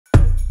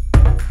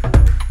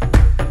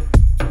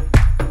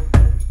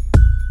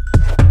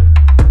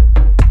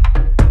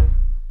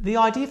The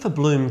idea for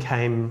Bloom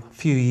came a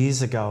few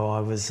years ago. I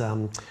was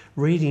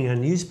reading a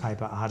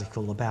newspaper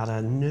article about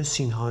a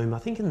nursing home, I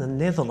think in the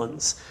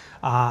Netherlands,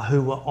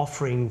 who were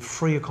offering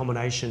free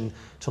accommodation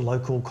to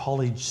local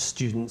college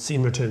students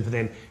in return for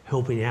them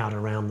helping out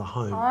around the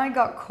home. I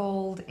got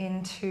called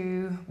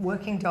into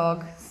Working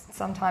Dog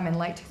sometime in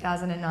late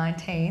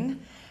 2019,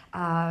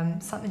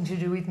 something to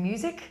do with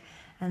music,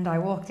 and I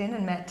walked in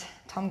and met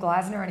Tom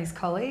Gleisner and his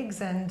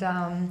colleagues,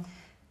 and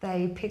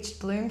they pitched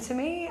Bloom to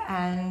me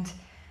and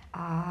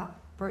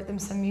wrote them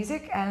some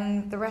music,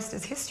 and the rest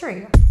is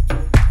history.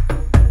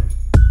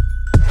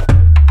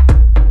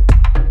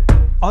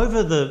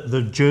 Over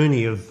the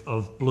journey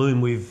of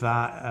Bloom, we've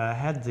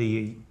had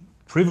the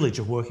privilege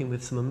of working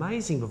with some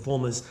amazing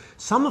performers,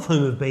 some of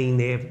whom have been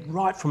there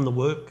right from the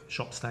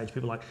workshop stage.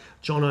 People like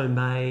John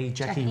O'May,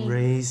 Jackie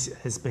Rees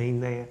has been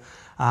there.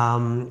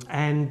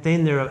 And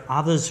then there are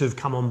others who've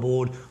come on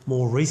board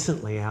more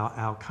recently.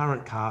 Our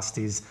current cast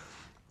is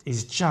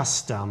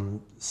just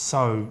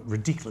so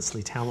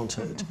ridiculously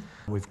talented.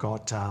 We've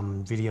got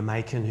Vidya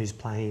Macon, who's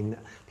playing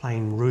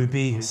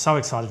Ruby. Who's so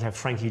excited to have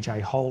Frankie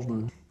J.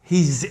 Holden.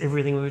 He's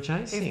everything we were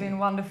chasing. He's been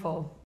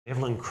wonderful.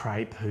 Evelyn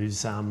Crape,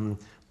 who's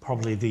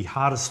probably the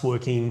hardest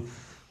working,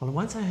 well, I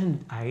won't say her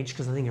age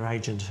because I think her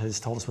agent has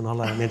told us we're not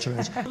allowed to mention her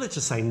age. Let's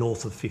just say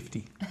north of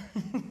 50.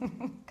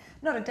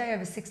 Not a day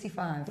over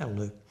 65. That'll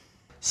do.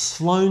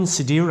 Sloane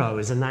Sidero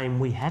is a name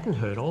we hadn't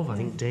heard of. I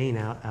think Dean,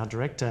 our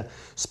director,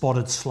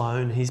 spotted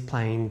Sloane. He's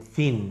playing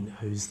Finn,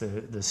 who's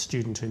the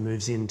student who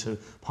moves into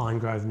Pine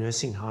Grove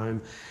Nursing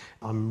Home.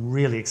 I'm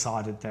really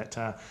excited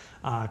that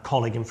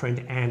colleague and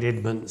friend Anne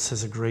Edmonds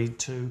has agreed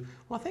to,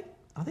 well,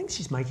 I think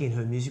she's making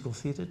her musical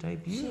theatre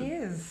debut.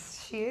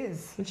 She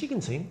is. And she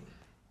can sing.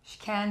 She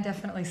can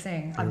definitely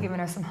sing. I've given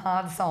her some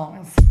hard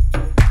songs.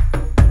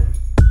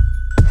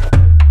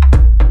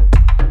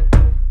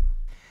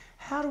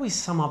 How do we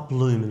sum up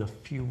Bloom in a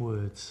few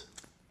words?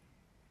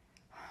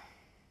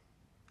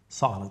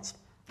 Silence.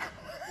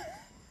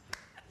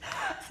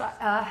 So,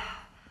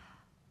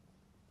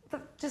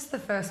 just the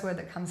first word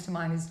that comes to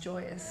mind is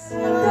joyous.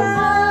 Go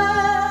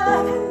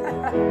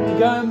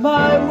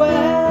my way,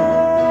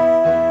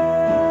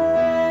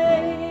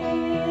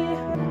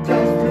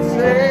 just to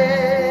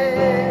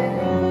say.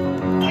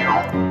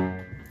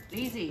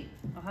 Easy.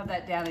 I'll have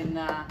that down in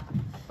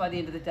by the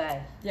end of the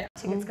day. Yeah.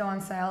 Tickets go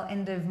on sale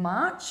end of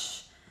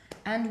March,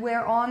 and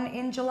we're on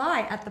in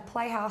July at the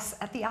Playhouse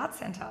at the Art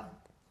Centre.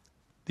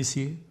 This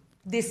year?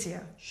 This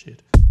year.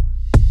 Shit.